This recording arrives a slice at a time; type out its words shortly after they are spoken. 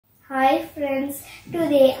Hi friends,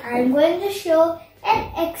 today I am going to show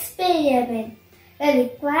an experiment. The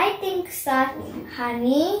required things are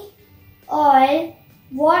honey, oil,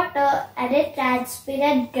 water and a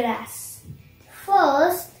transparent glass.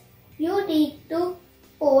 First, you need to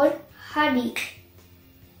pour honey.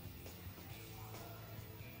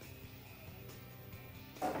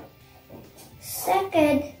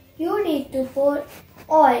 Second, you need to pour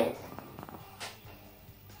oil.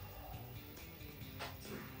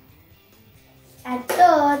 And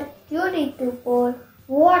third, you need to pour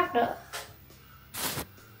water.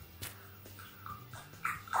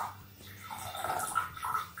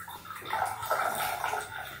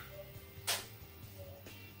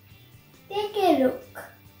 Take a look.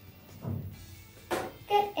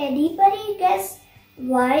 Can anybody guess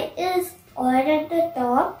why is oil at the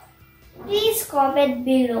top? Please comment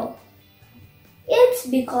below. It's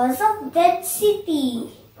because of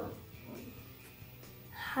density.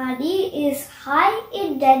 Honey is high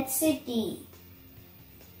in density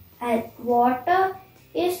and water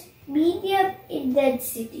is medium in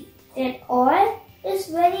density. Then oil is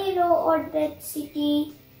very low on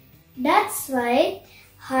density. That's why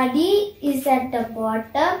honey is at the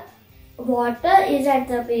bottom, water is at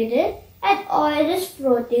the middle and oil is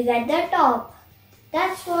floating at the top.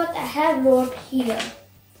 That's what I have wrote here.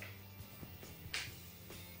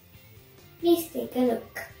 Please take a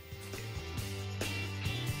look.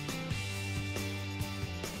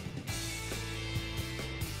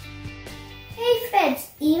 Hey friends,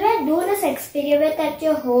 even do this experiment at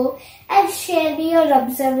your home and share me your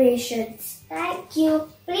observations. Thank you.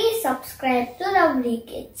 Please subscribe to Lovely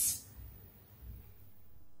Kids.